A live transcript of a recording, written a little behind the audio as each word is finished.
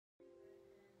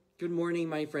Good morning,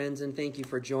 my friends, and thank you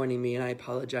for joining me, and I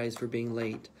apologize for being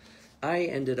late. I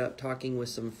ended up talking with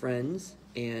some friends,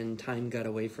 and time got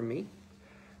away from me.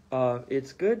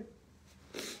 It's good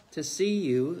to see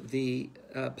you. The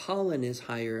pollen is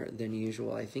higher than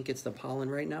usual. I think it's the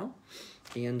pollen right now,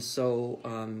 and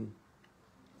so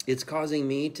it's causing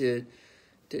me to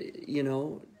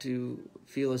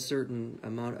feel a certain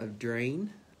amount of drain.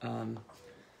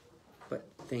 But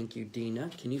thank you, Dina.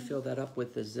 Can you fill that up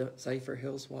with the Zephyr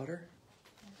Hills water?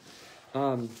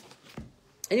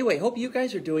 Anyway, hope you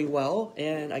guys are doing well.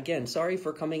 And again, sorry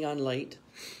for coming on late.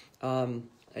 I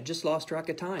just lost track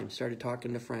of time. Started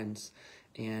talking to friends.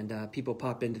 And people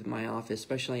pop into my office,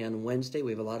 especially on Wednesday.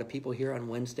 We have a lot of people here on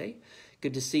Wednesday.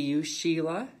 Good to see you.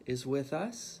 Sheila is with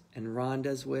us. And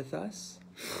Rhonda's with us.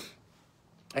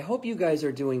 I hope you guys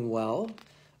are doing well.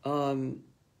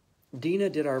 Dina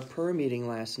did our prayer meeting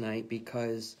last night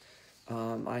because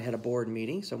I had a board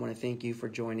meeting. So I want to thank you for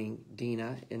joining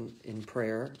Dina in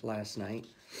prayer last night.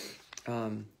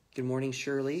 Good morning,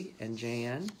 Shirley and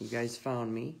Jan. You guys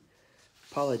found me.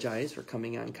 Apologize for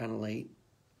coming on kind of late.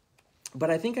 But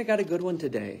I think I got a good one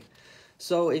today.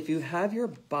 So if you have your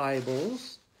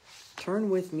Bibles, turn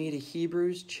with me to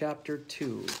Hebrews chapter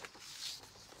 2.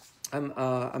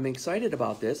 I'm excited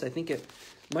about this. I think it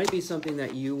might be something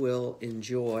that you will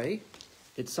enjoy.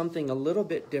 It's something a little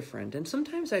bit different. And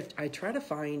sometimes I try to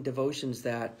find devotions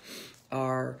that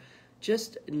are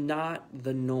just not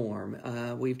the norm.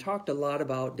 We've talked a lot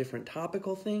about different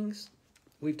topical things.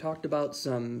 We've talked about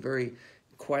some very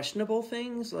questionable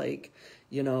things, like,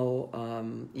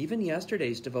 even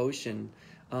yesterday's devotion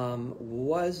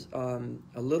was a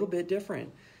little bit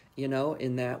different,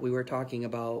 in that we were talking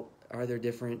about, are there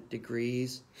different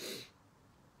degrees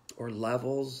or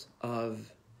levels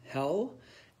of hell?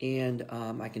 And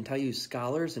I can tell you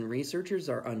scholars and researchers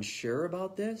are unsure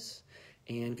about this.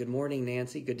 And good morning,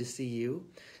 Nancy. Good to see you.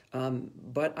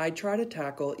 But I try to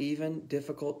tackle even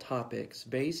difficult topics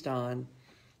based on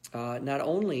not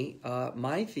only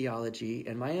my theology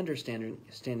and my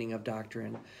understanding of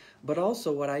doctrine, but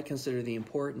also what I consider the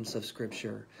importance of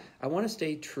Scripture. I want to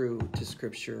stay true to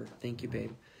Scripture. Thank you,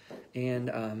 babe.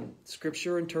 And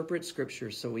Scripture interprets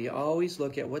Scripture. So we always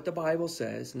look at what the Bible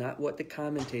says, not what the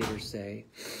commentators say,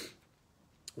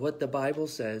 what the Bible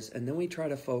says, and then we try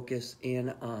to focus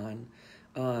in on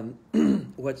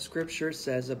what Scripture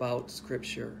says about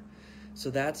Scripture. So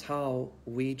that's how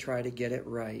we try to get it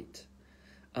right.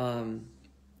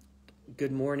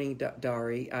 Good morning,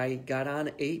 Dari. I got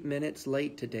on 8 minutes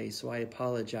late today, so I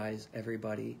apologize,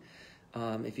 everybody.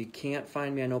 If you can't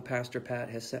find me, I know Pastor Pat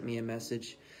has sent me a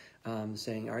message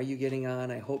saying, are you getting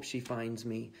on? I hope she finds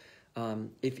me.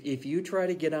 If you try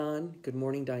to get on, good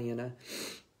morning, Diana.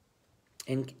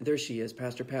 And there she is.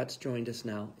 Pastor Pat's joined us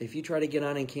now. If you try to get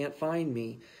on and can't find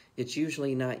me, it's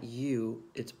usually not you.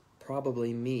 It's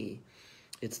probably me.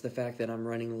 It's the fact that I'm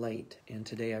running late, and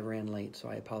today I ran late, so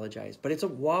I apologize. But it's a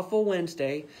Waffle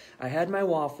Wednesday. I had my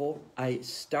waffle. I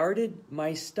started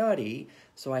my study,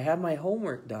 so I had my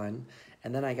homework done,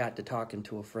 and then I got to talking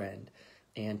to a friend,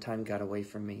 and time got away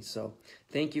from me. So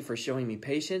thank you for showing me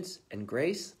patience and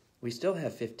grace. We still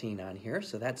have 15 on here,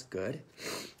 so that's good.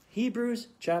 Hebrews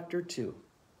chapter 2.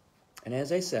 And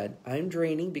as I said, I'm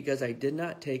draining because I did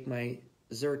not take my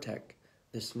Zyrtec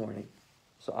this morning,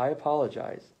 so I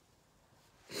apologize.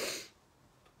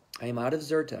 I am out of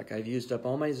Zyrtec. I've used up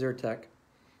all my Zyrtec,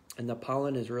 and the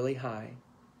pollen is really high.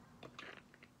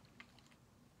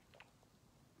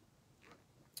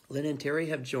 Lynn and Terry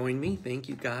have joined me. Thank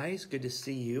you, guys. Good to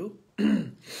see you.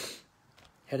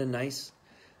 Had a nice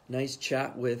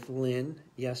chat with Lynn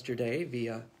yesterday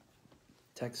via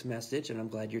text message, and I'm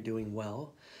glad you're doing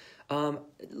well.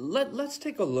 Let's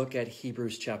take a look at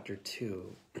Hebrews chapter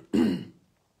 2.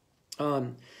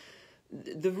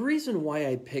 The reason why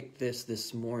I picked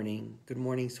this morning, good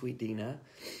morning, sweet Dina,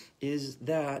 is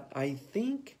that I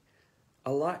think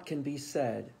a lot can be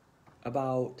said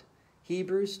about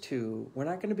Hebrews 2. We're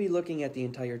not going to be looking at the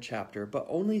entire chapter, but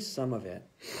only some of it.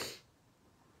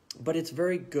 But it's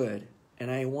very good,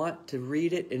 and I want to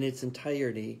read it in its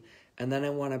entirety, and then I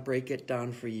want to break it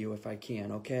down for you if I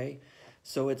can, okay?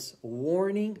 So it's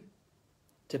warning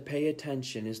to pay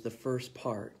attention is the first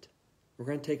part. We're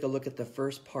going to take a look at the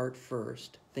first part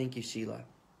first. Thank you, Sheila.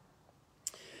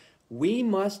 We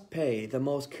must pay the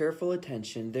most careful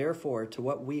attention, therefore, to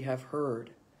what we have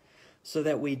heard, so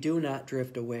that we do not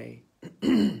drift away.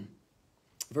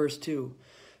 Verse 2,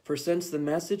 for since the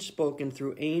message spoken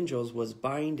through angels was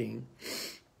binding,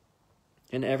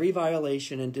 and every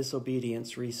violation and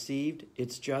disobedience received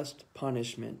its just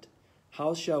punishment,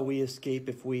 how shall we escape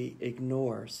if we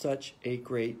ignore such a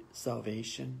great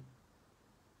salvation?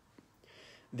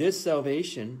 This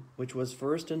salvation, which was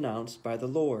first announced by the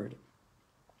Lord,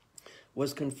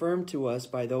 was confirmed to us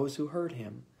by those who heard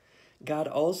him. God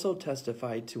also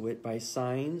testified to it by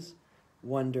signs,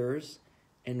 wonders,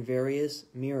 and various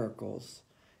miracles,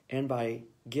 and by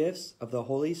gifts of the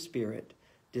Holy Spirit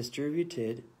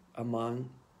distributed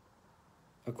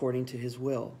according to his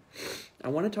will. I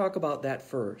want to talk about that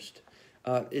first.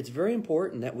 It's very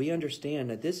important that we understand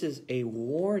that this is a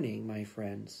warning, my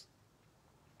friends.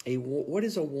 What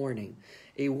is a warning?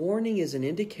 A warning is an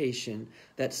indication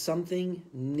that something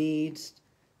needs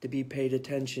to be paid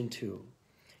attention to.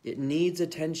 It needs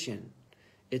attention.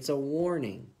 It's a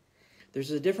warning. There's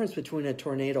a difference between a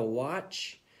tornado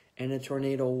watch and a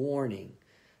tornado warning.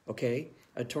 Okay?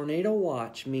 A tornado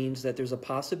watch means that there's a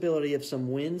possibility of some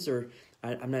winds, or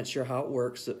I'm not sure how it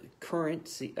works,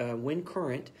 wind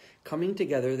current coming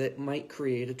together that might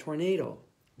create a tornado.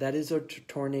 That is a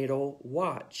tornado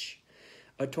watch.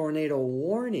 A tornado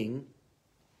warning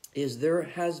is there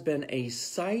has been a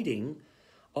sighting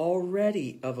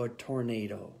already of a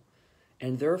tornado,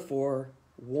 and therefore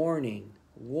warning.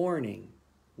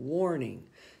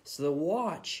 So the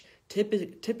watch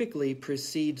typically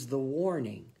precedes the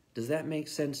warning. Does that make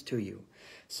sense to you?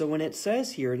 So when it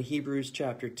says here in Hebrews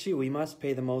chapter 2, we must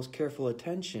pay the most careful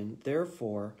attention,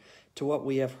 therefore, to what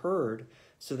we have heard,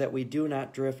 so that we do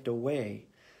not drift away.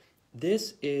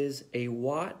 This is a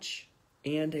watch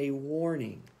and a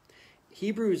warning.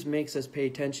 Hebrews makes us pay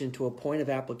attention to a point of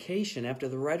application after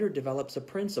the writer develops a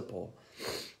principle.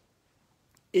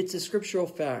 It's a scriptural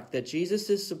fact that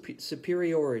Jesus'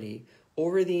 superiority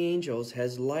over the angels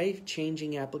has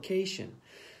life-changing application.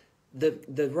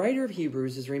 The writer of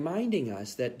Hebrews is reminding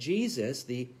us that Jesus,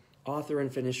 the author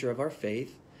and finisher of our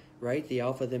faith, right, the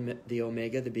Alpha, the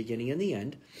Omega, the beginning and the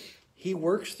end, he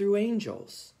works through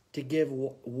angels to give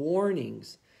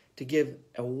warnings, to give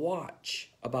a watch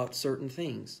about certain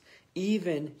things,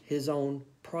 even his own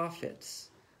prophets.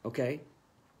 Okay?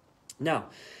 Now,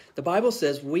 the Bible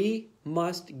says we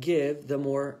must give the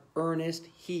more earnest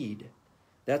heed.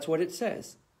 That's what it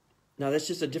says. Now, that's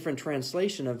just a different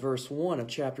translation of verse 1 of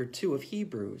chapter 2 of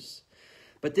Hebrews.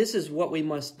 But this is what we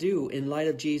must do in light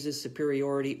of Jesus'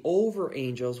 superiority over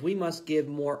angels. We must give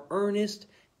more earnest,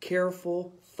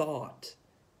 careful thought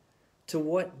to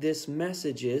what this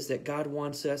message is that God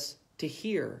wants us to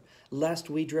hear, lest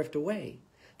we drift away.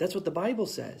 That's what the Bible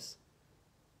says.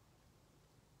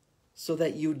 So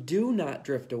that you do not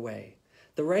drift away.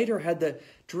 The writer had the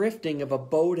drifting of a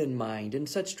boat in mind, and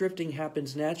such drifting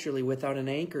happens naturally without an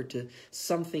anchor to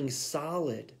something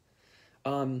solid.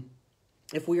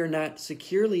 If we are not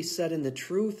securely set in the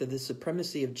truth of the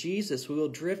supremacy of Jesus, we will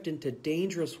drift into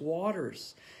dangerous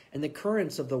waters and the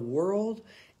currents of the world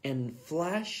and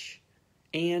flesh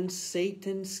and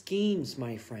Satan's schemes,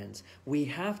 my friends. We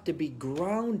have to be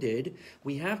grounded,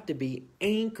 we have to be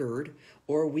anchored,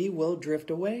 or we will drift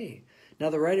away. Now,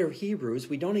 the writer of Hebrews,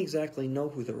 we don't exactly know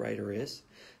who the writer is.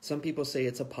 Some people say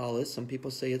it's Apollos, some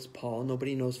people say it's Paul,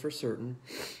 nobody knows for certain.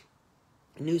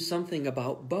 Knew something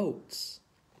about boats,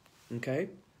 okay?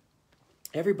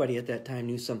 Everybody at that time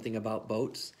knew something about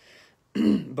boats.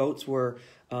 Boats were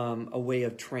a way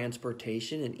of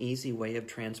transportation, an easy way of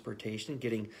transportation,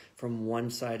 getting from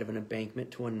one side of an embankment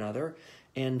to another.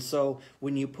 And so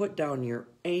when you put down your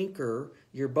anchor,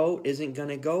 your boat isn't going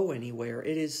to go anywhere.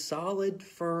 It is solid,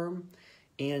 firm,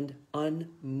 and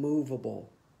unmovable.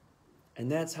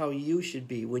 And that's how you should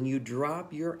be. When you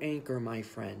drop your anchor, my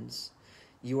friends,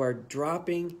 you are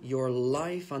dropping your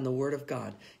life on the Word of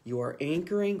God. You are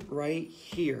anchoring right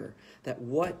here. That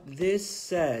what this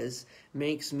says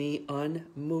makes me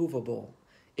unmovable.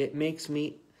 It makes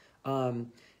me so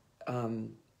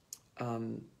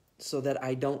that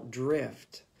I don't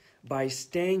drift. By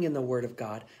staying in the Word of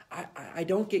God, I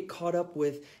don't get caught up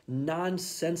with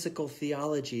nonsensical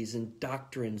theologies and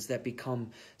doctrines that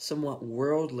become somewhat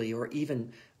worldly or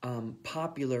even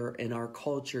popular in our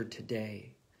culture today.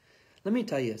 Let me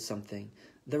tell you something.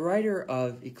 The writer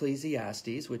of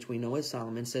Ecclesiastes, which we know as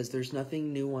Solomon, says there's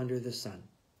nothing new under the sun.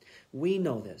 We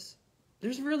know this.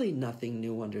 There's really nothing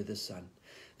new under the sun.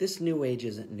 This New Age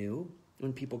isn't new.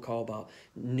 When people call about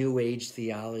New Age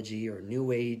theology or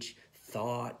New Age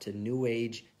thought and New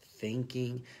Age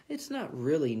thinking, it's not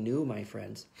really new, my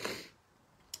friends.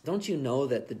 Don't you know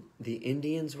that the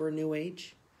Indians were New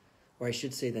Age? Or I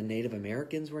should say the Native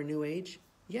Americans were New Age?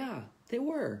 Yeah, they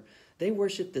were. They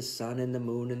worshiped the sun and the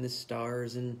moon and the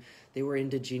stars, and they were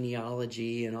into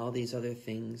genealogy and all these other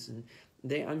things. And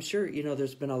I'm sure,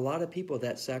 there's been a lot of people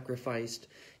that sacrificed,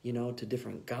 to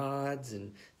different gods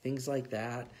and things like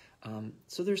that.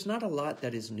 So there's not a lot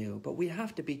that is new, but we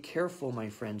have to be careful, my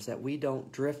friends, that we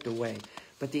don't drift away.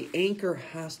 But the anchor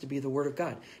has to be the Word of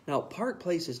God. Now, Park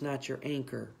Place is not your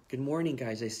anchor. Good morning,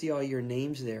 guys. I see all your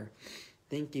names there.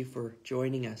 Thank you for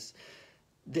joining us.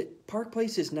 Park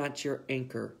Place is not your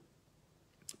anchor.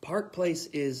 Park Place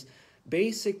is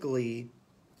basically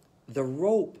the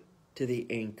rope to the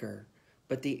anchor,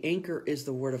 but the anchor is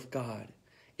the Word of God.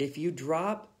 If you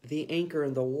drop the anchor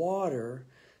in the water,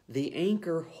 the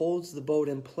anchor holds the boat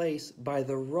in place by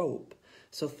the rope.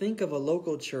 So think of a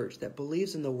local church that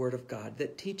believes in the Word of God,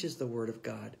 that teaches the Word of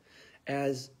God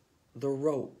as the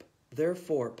rope.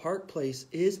 Therefore, Park Place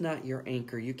is not your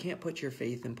anchor. You can't put your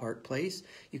faith in Park Place.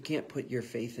 You can't put your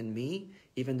faith in me,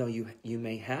 even though you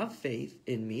may have faith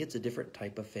in me. It's a different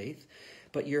type of faith.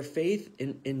 But your faith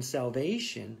in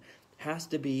salvation has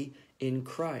to be in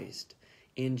Christ.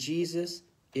 And Jesus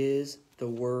is the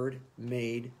Word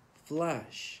made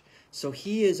flesh. So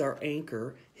he is our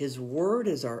anchor. His Word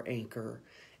is our anchor.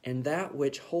 And that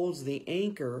which holds the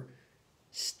anchor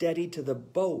steady to the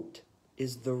boat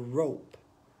is the rope.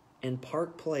 And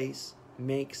Park Place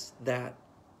makes that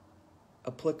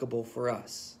applicable for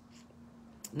us.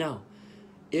 Now,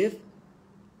 if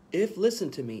listen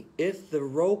to me, if the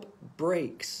rope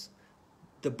breaks,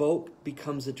 the boat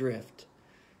becomes adrift.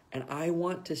 And I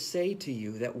want to say to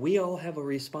you that we all have a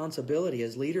responsibility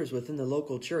as leaders within the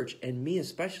local church, and me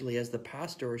especially as the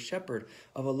pastor or shepherd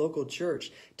of a local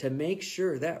church, to make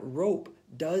sure that rope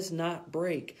does not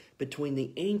break between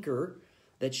the anchor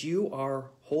that you are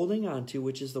holding on to,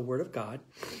 which is the Word of God,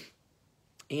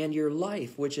 and your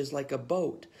life, which is like a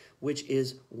boat, which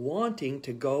is wanting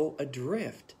to go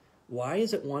adrift. Why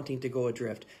is it wanting to go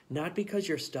adrift? Not because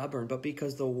you're stubborn, but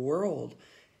because the world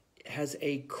has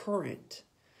a current.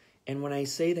 And when I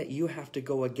say that you have to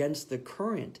go against the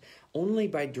current, only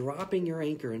by dropping your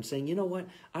anchor and saying, you know what,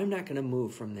 I'm not going to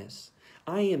move from this.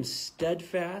 I am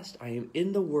steadfast. I am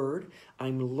in the Word.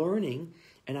 I'm learning,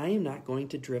 and I am not going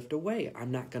to drift away.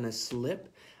 I'm not going to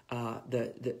slip.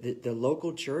 The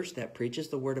local church that preaches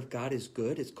the Word of God is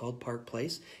good. It's called Park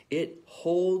Place. It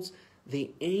holds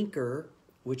the anchor,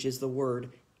 which is the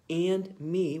Word, and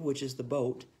me, which is the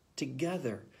boat,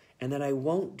 together, and that I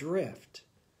won't drift.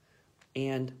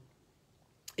 And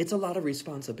it's a lot of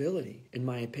responsibility, in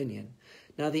my opinion.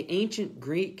 Now, the ancient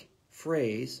Greek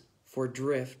phrase for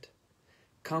drift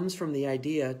comes from the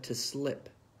idea to slip,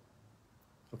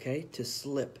 okay, to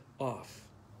slip off.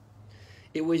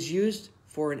 It was used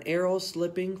for an arrow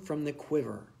slipping from the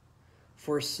quiver,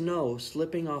 for snow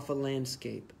slipping off a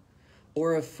landscape,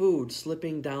 or a food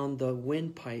slipping down the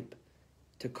windpipe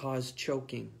to cause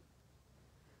choking.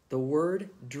 The word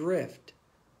drift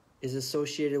is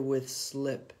associated with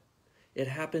slip. It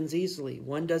happens easily.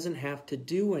 One doesn't have to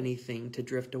do anything to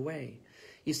drift away.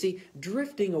 You see,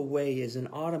 drifting away is an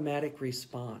automatic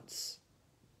response.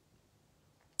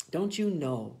 Don't you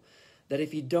know that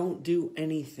if you don't do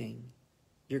anything,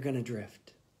 you're going to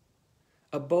drift?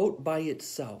 A boat by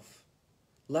itself,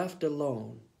 left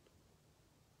alone,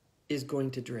 is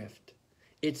going to drift.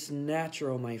 It's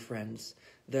natural, my friends.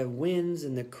 The winds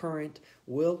and the current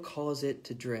will cause it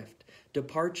to drift.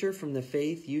 Departure from the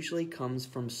faith usually comes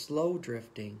from slow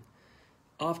drifting,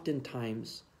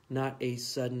 oftentimes not a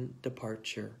sudden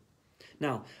departure.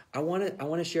 Now, I want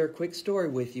to share a quick story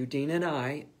with you. Dina and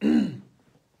I,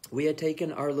 we had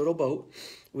taken our little boat.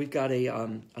 We've got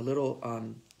a little,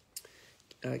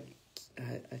 I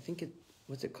think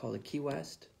what's it called? A Key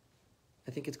West?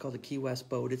 I think it's called a Key West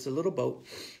boat. It's a little boat,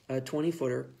 a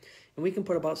 20-footer, and we can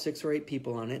put about 6 or 8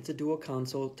 people on it. It's a dual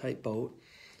console type boat,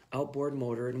 outboard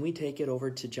motor, and we take it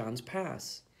over to John's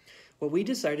Pass. Well, we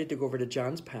decided to go over to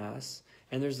John's Pass,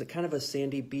 and there's a kind of a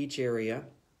sandy beach area,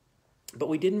 but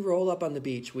we didn't roll up on the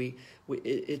beach.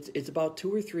 It's about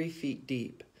 2 or 3 feet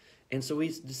deep, and so we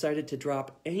decided to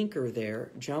drop anchor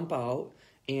there, jump out,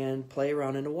 and play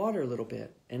around in the water a little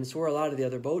bit, and it's where a lot of the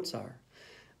other boats are.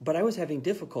 But I was having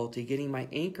difficulty getting my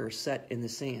anchor set in the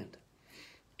sand.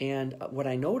 And what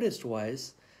I noticed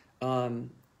was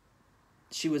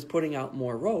she was putting out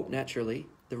more rope, naturally.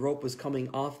 The rope was coming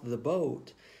off the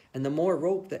boat. And the more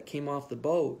rope that came off the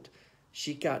boat,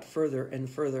 she got further and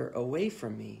further away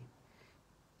from me.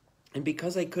 And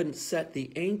because I couldn't set the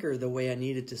anchor the way I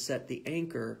needed to set the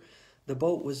anchor, the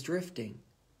boat was drifting.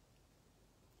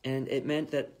 And it meant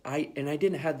that I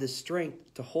didn't have the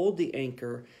strength to hold the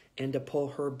anchor and to pull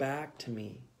her back to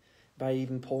me by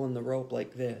even pulling the rope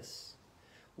like this.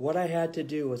 What I had to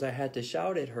do was I had to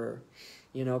shout at her,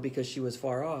 because she was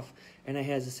far off. And I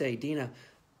had to say, Dina,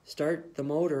 start the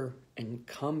motor and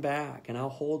come back, and I'll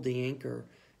hold the anchor,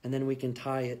 and then we can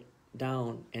tie it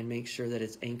down and make sure that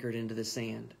it's anchored into the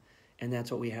sand. And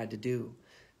that's what we had to do.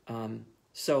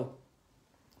 So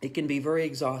it can be very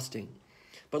exhausting.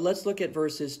 But let's look at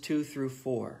verses 2 through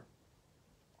 4.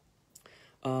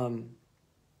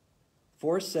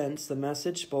 For since the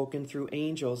message spoken through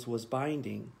angels was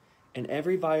binding, and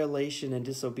every violation and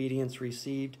disobedience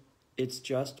received its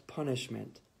just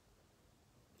punishment,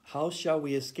 how shall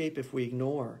we escape if we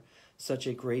ignore such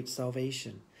a great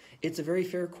salvation? It's a very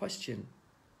fair question.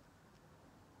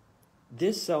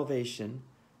 This salvation,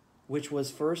 which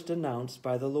was first announced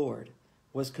by the Lord,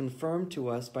 was confirmed to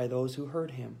us by those who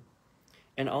heard him,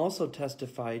 and also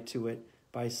testified to it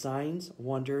by signs,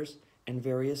 wonders, and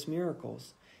various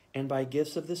miracles, and by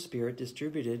gifts of the Spirit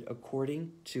distributed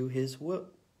according to his will.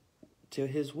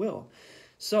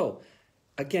 So,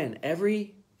 again,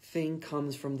 everything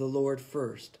comes from the Lord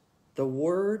first. The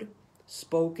word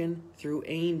spoken through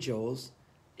angels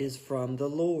is from the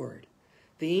Lord.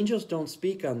 The angels don't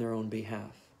speak on their own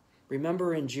behalf.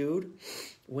 Remember in Jude,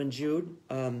 when Jude,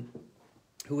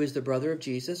 who is the brother of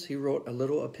Jesus, he wrote a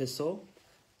little epistle.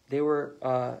 They were,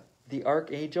 the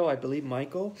archangel, I believe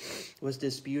Michael, was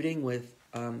disputing with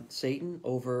Satan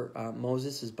over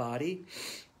Moses' body.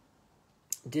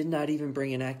 Did not even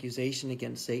bring an accusation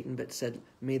against Satan, but said,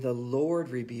 "May the Lord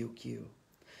rebuke you."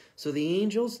 So the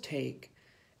angels take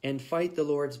and fight the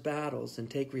Lord's battles and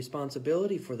take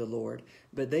responsibility for the Lord,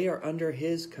 but they are under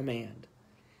his command.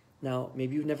 Now,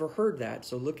 maybe you've never heard that,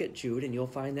 so look at Jude and you'll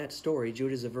find that story.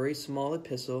 Jude is a very small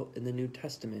epistle in the New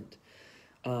Testament,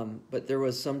 but there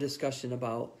was some discussion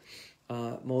about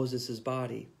Moses'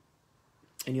 body,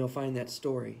 and you'll find that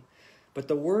story. But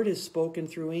the word is spoken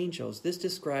through angels. This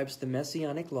describes the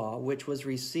messianic law, which was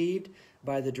received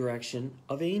by the direction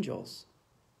of angels.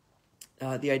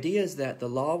 The idea is that the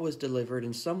law was delivered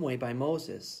in some way by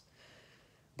Moses,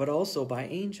 but also by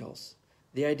angels.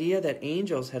 The idea that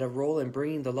angels had a role in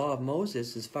bringing the law of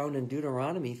Moses is found in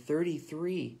Deuteronomy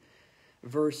 33,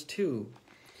 verse 2.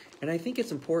 And I think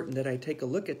it's important that I take a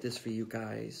look at this for you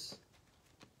guys.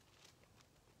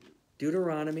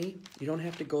 Deuteronomy, you don't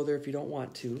have to go there if you don't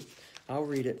want to. I'll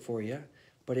read it for you.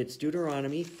 But it's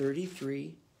Deuteronomy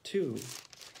 33, 2.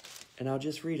 And I'll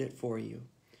just read it for you.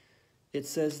 It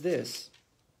says this.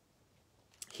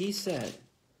 He said,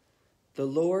 "The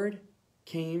Lord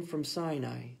came from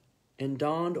Sinai and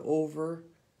dawned over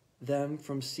them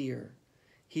from Seir.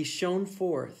 He shone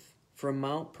forth from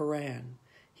Mount Paran.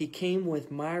 He came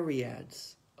with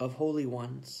myriads of holy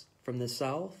ones from the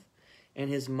south and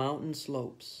his mountain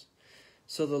slopes."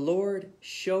 So the Lord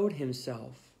showed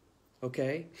himself,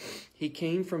 okay? He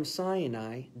came from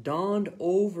Sinai, dawned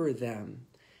over them,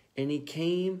 and he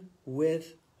came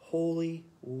with holy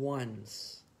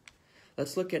ones.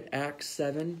 Let's look at Acts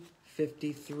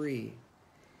 7:53.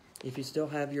 If you still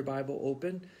have your Bible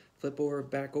open, flip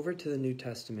back over to the New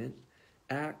Testament.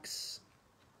 Acts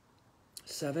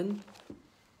 7,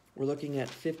 we're looking at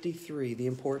 53, the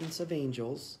importance of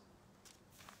angels.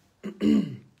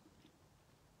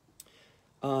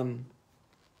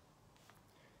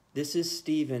 This is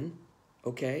Stephen,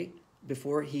 okay,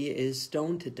 before he is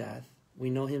stoned to death. We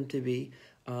know him to be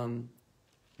one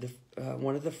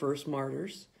of the first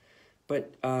martyrs,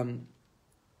 but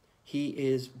he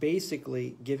is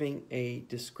basically giving a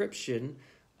description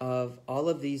of all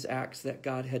of these acts that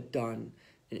God had done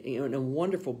in a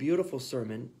wonderful, beautiful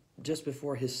sermon just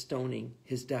before his stoning,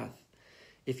 his death.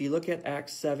 If you look at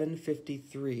Acts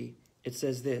 7:53, it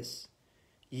says this,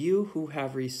 "You who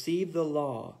have received the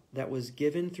law that was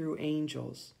given through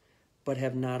angels, but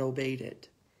have not obeyed it."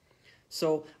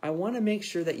 So I want to make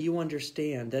sure that you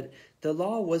understand that the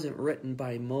law wasn't written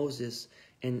by Moses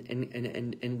and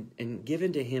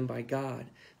given to him by God,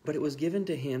 but it was given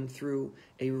to him through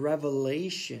a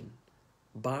revelation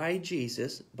by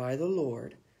Jesus, by the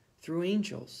Lord, through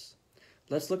angels.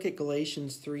 Let's look at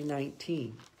Galatians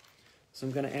 3:19. So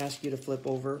I'm going to ask you to flip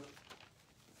over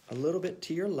a little bit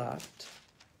to your left.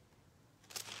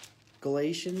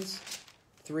 Galatians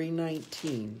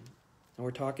 3:19. And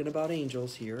we're talking about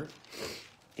angels here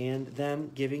and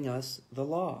them giving us the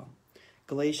law.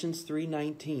 Galatians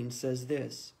 3:19 says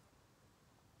this,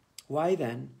 "Why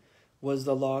then was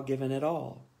the law given at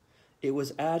all? It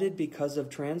was added because of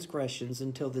transgressions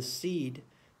until the seed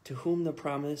to whom the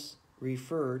promise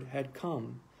referred had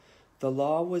come. The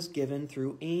law was given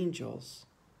through angels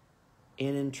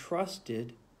and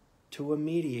entrusted to a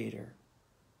mediator."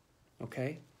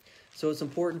 Okay? So it's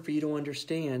important for you to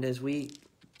understand as we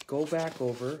go back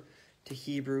over to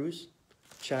Hebrews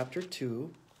chapter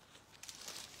 2,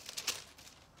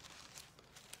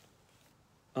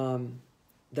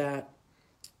 that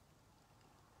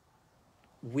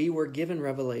we were given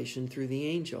revelation through the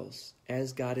angels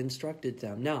as God instructed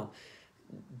them. Now,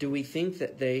 do we think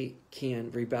that they can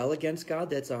rebel against God?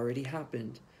 That's already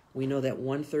happened. We know that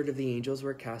 1/3 of the angels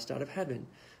were cast out of heaven.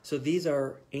 So these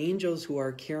are angels who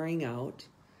are carrying out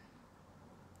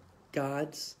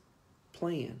God's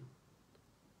plan.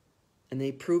 And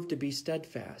they prove to be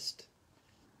steadfast.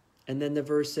 And then the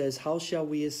verse says, how shall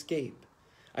we escape?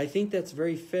 I think that's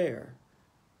very fair.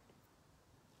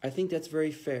 I think that's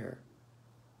very fair.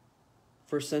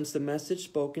 For since the message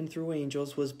spoken through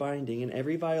angels was binding, and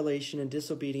every violation and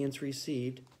disobedience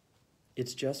received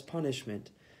its just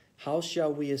punishment, how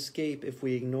shall we escape if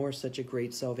we ignore such a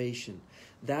great salvation?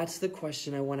 That's the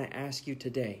question I want to ask you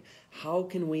today. How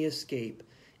can we escape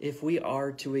if we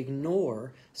are to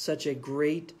ignore such a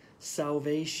great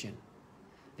salvation?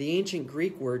 The ancient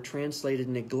Greek word translated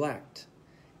neglect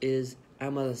is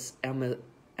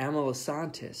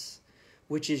amalesantis,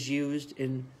 which is used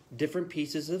in different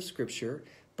pieces of Scripture,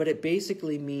 but it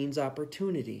basically means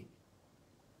opportunity.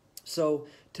 So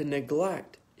to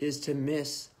neglect is to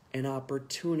miss an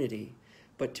opportunity,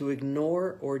 but to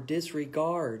ignore or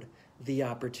disregard the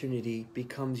opportunity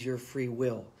becomes your free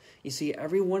will. You see,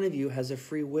 every one of you has a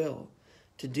free will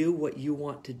to do what you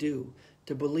want to do,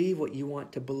 to believe what you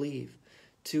want to believe,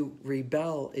 to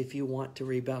rebel if you want to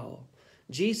rebel.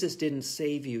 Jesus didn't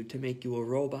save you to make you a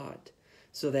robot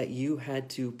so that you had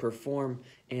to perform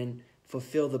and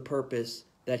fulfill the purpose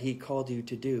that he called you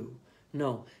to do.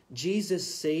 No, Jesus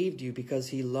saved you because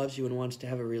he loves you and wants to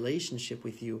have a relationship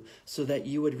with you so that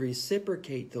you would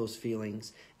reciprocate those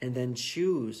feelings and then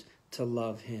choose to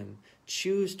love him,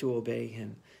 choose to obey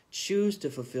him, choose to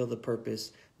fulfill the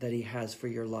purpose that he has for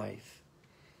your life.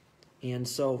 And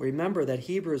so remember that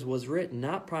Hebrews was written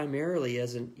not primarily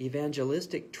as an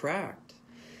evangelistic tract,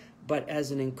 but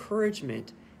as an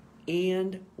encouragement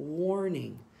and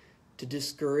warning to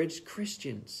discouraged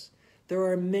Christians. There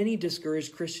are many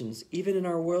discouraged Christians, even in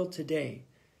our world today.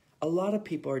 A lot of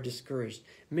people are discouraged.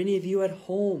 Many of you at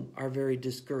home are very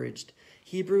discouraged.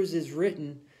 Hebrews is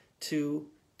written to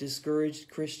discouraged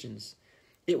Christians.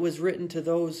 It was written to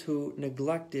those who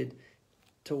neglected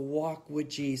to walk with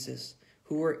Jesus,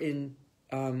 who were in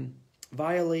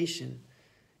violation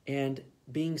and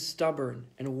being stubborn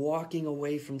and walking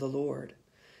away from the Lord.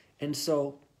 And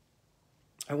so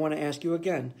I want to ask you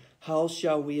again, how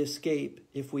shall we escape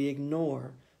if we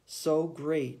ignore so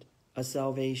great a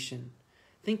salvation?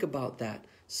 Think about that.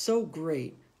 So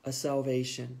great a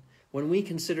salvation. When we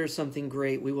consider something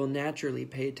great, we will naturally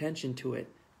pay attention to it.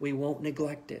 We won't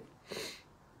neglect it.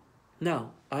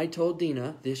 Now, I told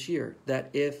Dina this year that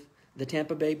if the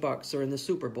Tampa Bay Bucks are in the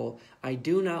Super Bowl, I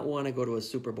do not want to go to a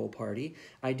Super Bowl party.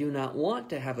 I do not want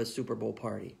to have a Super Bowl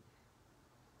party.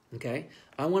 Okay?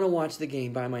 I want to watch the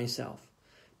game by myself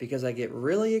because I get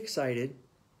really excited,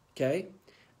 okay?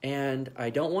 And I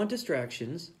don't want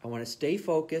distractions. I want to stay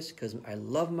focused because I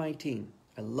love my team.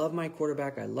 I love my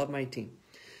quarterback. I love my team.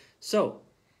 So,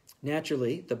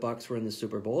 naturally, the Bucks were in the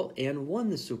Super Bowl and won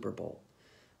the Super Bowl.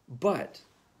 But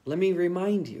let me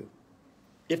remind you,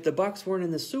 if the Bucks weren't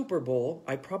in the Super Bowl,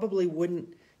 I probably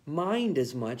wouldn't mind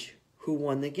as much who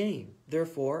won the game.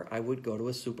 Therefore, I would go to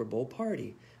a Super Bowl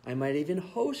party. I might even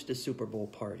host a Super Bowl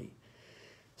party.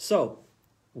 So,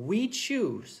 we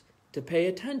choose to pay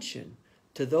attention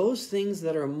to those things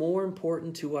that are more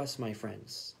important to us, my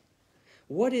friends.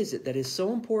 What is it that is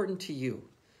so important to you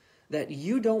that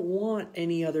you don't want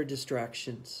any other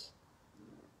distractions?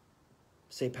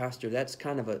 Say, Pastor, that's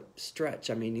kind of a stretch.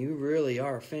 I mean, you really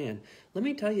are a fan. Let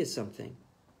me tell you something.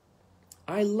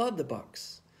 I love the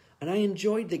Bucks, and I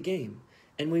enjoyed the game,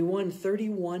 and we won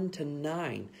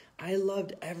 31-9. I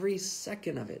loved every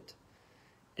second of it.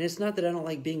 And it's not that I don't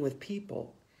like being with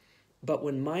people, but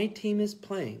when my team is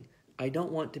playing, I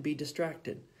don't want to be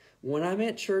distracted. When I'm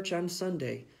at church on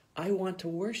Sunday, I want to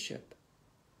worship.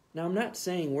 Now, I'm not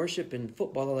saying worship and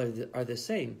football are the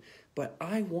same, but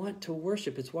I want to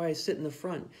worship. It's why I sit in the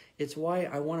front. It's why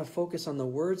I want to focus on the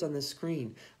words on the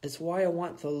screen. It's why I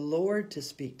want the Lord to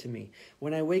speak to me.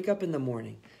 When I wake up in the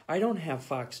morning, I don't have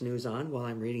Fox News on while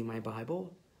I'm reading my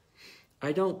Bible.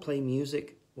 I don't play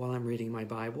music while I'm reading my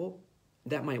Bible.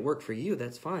 That might work for you.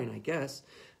 That's fine, I guess.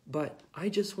 But I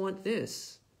just want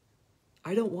this.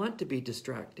 I don't want to be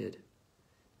distracted.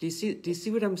 Do you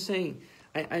see what I'm saying?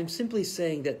 I'm simply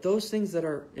saying that those things that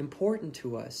are important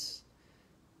to us,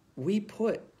 we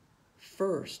put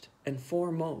first and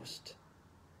foremost.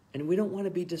 And we don't want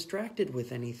to be distracted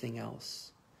with anything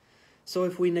else. So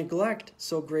if we neglect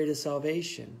so great a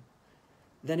salvation,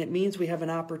 then it means we have an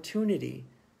opportunity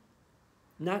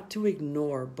not to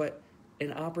ignore, but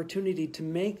an opportunity to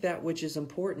make that which is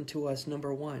important to us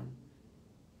number one.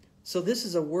 So this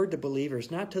is a word to believers,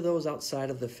 not to those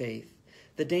outside of the faith.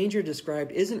 The danger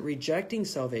described isn't rejecting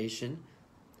salvation,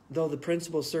 though the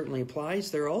principle certainly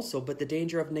applies there also, but the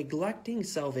danger of neglecting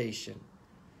salvation.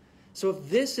 So if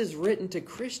this is written to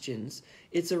Christians,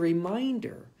 it's a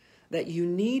reminder that you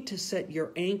need to set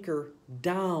your anchor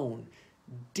down,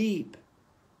 deep,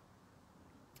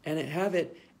 and have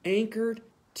it anchored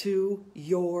to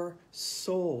your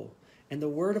soul. And the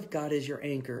Word of God is your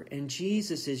anchor, and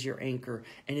Jesus is your anchor.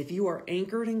 And if you are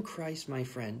anchored in Christ, my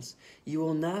friends, you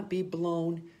will not be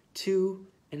blown to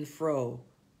and fro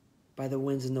by the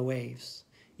winds and the waves.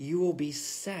 You will be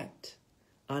set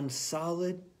on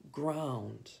solid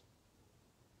ground.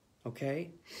 Okay?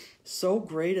 So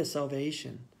great a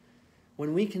salvation.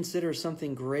 When we consider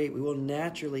something great, we will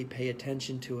naturally pay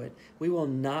attention to it. We will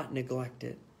not neglect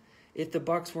it. If the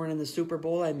Bucs weren't in the Super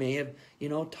Bowl, I may have,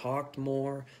 talked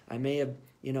more. I may have,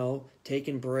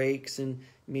 taken breaks and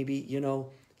maybe,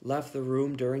 left the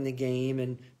room during the game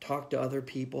and talked to other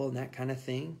people and that kind of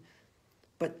thing.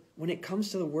 But when it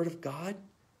comes to the Word of God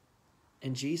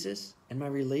and Jesus and my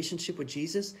relationship with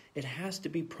Jesus, it has to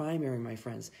be primary, my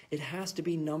friends. It has to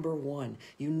be number one.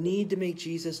 You need to make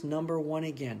Jesus number one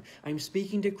again. I'm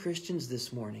speaking to Christians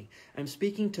this morning. I'm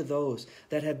speaking to those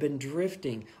that have been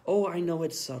drifting. Oh, I know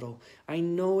it's subtle. I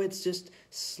know it's just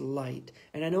slight.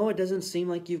 And I know it doesn't seem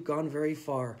like you've gone very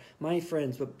far. My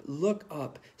friends, but look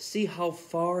up. See how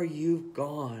far you've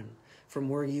gone from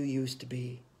where you used to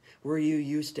be, where you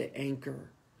used to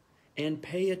anchor. And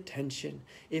pay attention.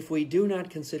 If we do not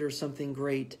consider something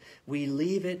great, we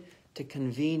leave it to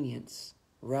convenience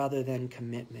rather than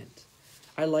commitment.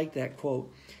 I like that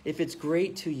quote. If it's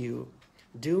great to you,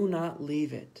 do not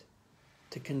leave it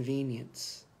to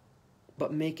convenience,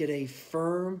 but make it a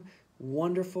firm,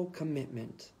 wonderful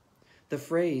commitment. The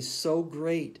phrase, so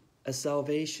great a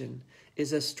salvation,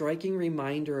 is a striking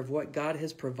reminder of what God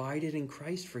has provided in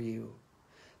Christ for you.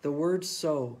 The word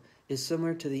so is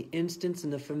similar to the instance in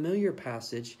the familiar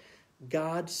passage,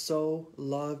 God so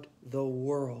loved the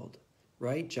world,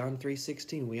 right? John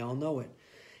 3:16, we all know it,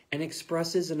 and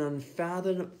expresses an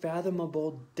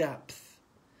unfathomable depth.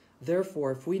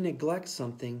 Therefore, if we neglect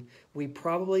something, we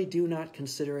probably do not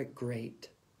consider it great.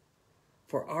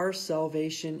 For our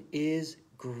salvation is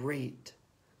great.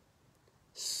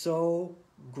 So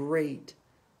great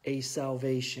a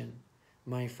salvation,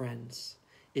 my friends.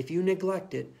 If you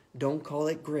neglect it, don't call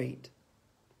it great.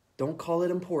 Don't call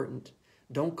it important.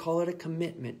 Don't call it a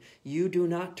commitment. You do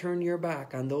not turn your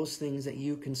back on those things that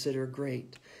you consider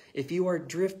great. If you are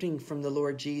drifting from the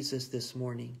Lord Jesus this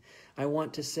morning, I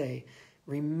want to say,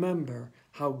 remember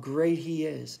how great He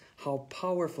is, how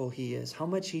powerful He is, how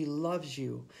much He loves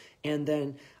you, and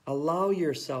then allow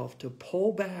yourself to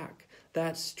pull back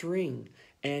that string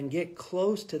and get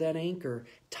close to that anchor.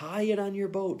 Tie it on your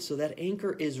boat so that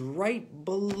anchor is right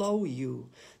below you,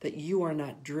 that you are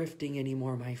not drifting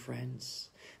anymore, my friends,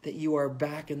 that you are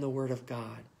back in the Word of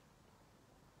God,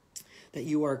 that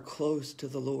you are close to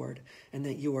the Lord, and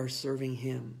that you are serving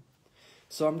Him.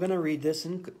 So I'm going to read this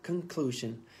in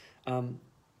conclusion.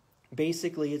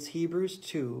 Basically, it's Hebrews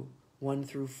 2, 1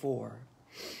 through 4.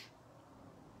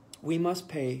 We must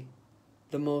pay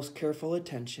the most careful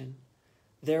attention,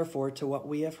 therefore, to what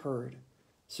we have heard,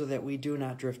 so that we do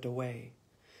not drift away.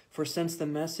 For since the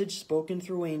message spoken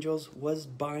through angels was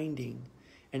binding,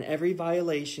 and every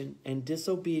violation and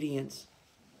disobedience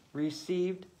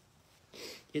received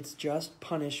its just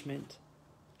punishment,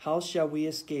 how shall we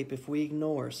escape if we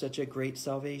ignore such a great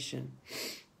salvation?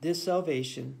 This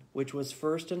salvation, which was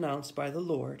first announced by the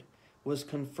Lord, was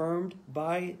confirmed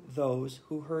by those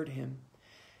who heard Him.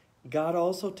 God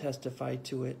also testified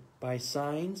to it by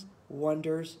signs,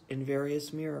 wonders, and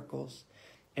various miracles,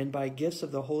 and by gifts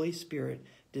of the Holy Spirit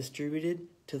distributed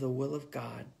to the will of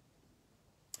God.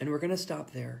 And we're going to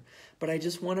stop there. But I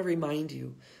just want to remind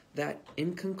you that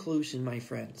in conclusion, my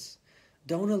friends,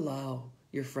 don't allow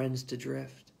your friends to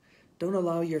drift. Don't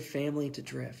allow your family to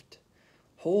drift.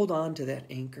 Hold on to that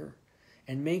anchor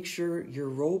and make sure your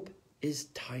rope is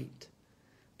tight,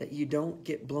 that you don't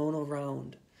get blown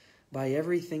around by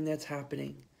everything that's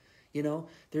happening.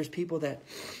 There's people that,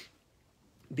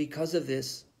 because of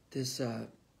this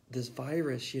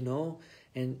virus,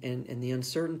 and the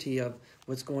uncertainty of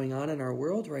what's going on in our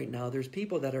world right now, there's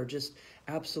people that are just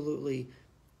absolutely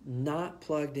not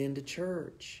plugged into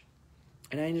church.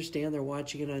 And I understand they're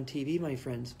watching it on TV, my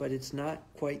friends, but it's not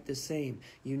quite the same.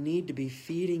 You need to be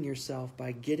feeding yourself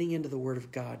by getting into the Word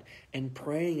of God and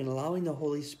praying and allowing the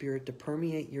Holy Spirit to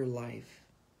permeate your life.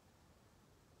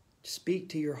 Speak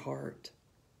to your heart.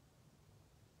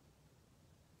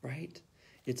 Right?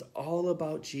 It's all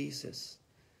about Jesus.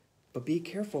 But be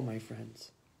careful, my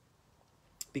friends,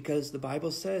 because the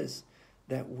Bible says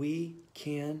that we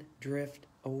can drift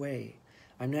away.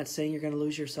 I'm not saying you're going to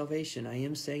lose your salvation. I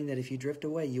am saying that if you drift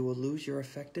away, you will lose your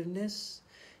effectiveness.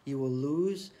 You will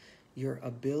lose your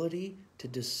ability to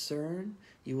discern.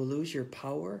 You will lose your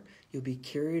power. You'll be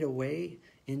carried away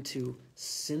into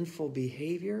sinful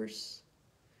behaviors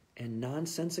and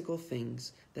nonsensical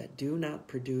things that do not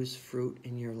produce fruit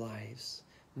in your lives.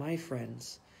 My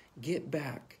friends, get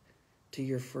back to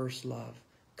your first love.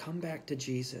 Come back to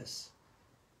Jesus,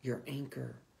 your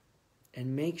anchor,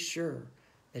 and make sure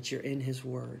that you're in his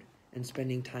word and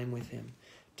spending time with him.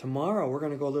 Tomorrow, we're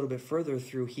going to go a little bit further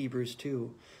through Hebrews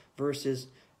 2, verses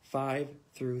 5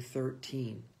 through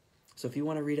 13. So if you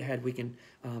want to read ahead, we're going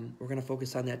to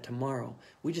focus on that tomorrow.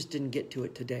 We just didn't get to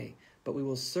it today, but we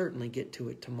will certainly get to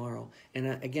it tomorrow. And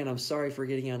again, I'm sorry for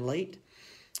getting on late.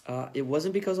 It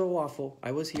wasn't because of a waffle.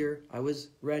 I was here. I was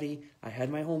ready. I had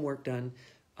my homework done.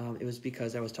 It was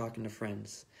because I was talking to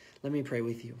friends. Let me pray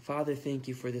with you. Father, thank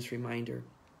you for this reminder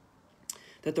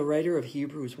that the writer of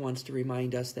Hebrews wants to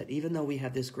remind us that even though we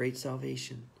have this great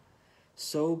salvation,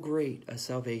 so great a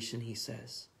salvation, he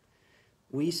says,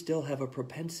 we still have a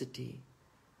propensity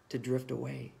to drift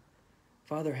away.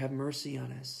 Father, have mercy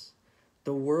on us.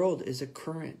 The world is a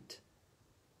current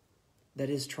that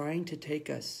is trying to take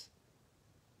us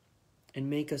and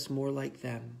make us more like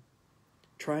them,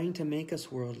 trying to make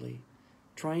us worldly,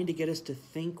 trying to get us to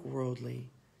think worldly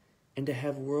and to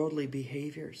have worldly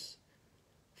behaviors.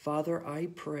 Father, I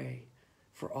pray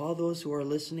for all those who are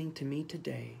listening to me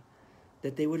today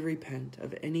that they would repent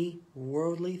of any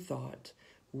worldly thought,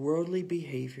 worldly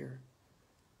behavior,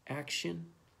 action,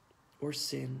 or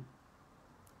sin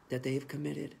that they have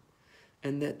committed,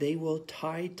 and that they will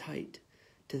tie tight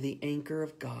to the anchor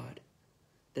of God,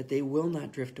 that they will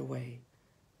not drift away,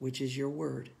 which is your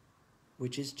word,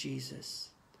 which is Jesus.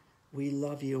 We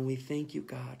love you and we thank you,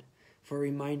 God, for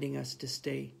reminding us to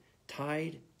stay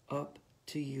tied up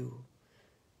to you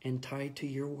and tied to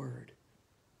your word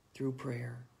through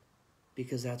prayer,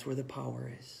 because that's where the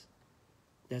power is.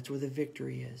 That's where the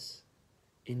victory is.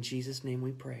 In Jesus' name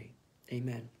we pray.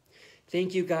 Amen.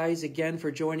 Thank you guys again for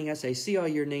joining us. I see all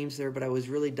your names there, but I was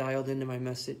really dialed into my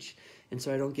message, and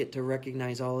so I don't get to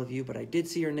recognize all of you, but I did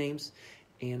see your names,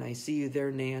 and I see you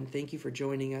there, Nan. Thank you for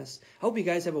joining us. I hope you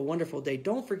guys have a wonderful day.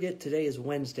 Don't forget, today is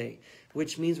Wednesday,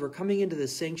 which means we're coming into the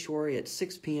sanctuary at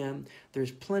 6 p.m. There's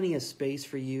plenty of space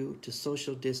for you to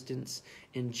social distance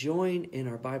and join in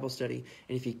our Bible study.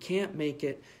 And if you can't make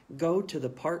it, go to the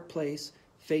Park Place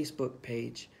Facebook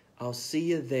page. I'll see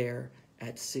you there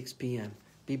at 6 p.m.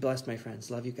 Be blessed, my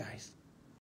friends. Love you guys.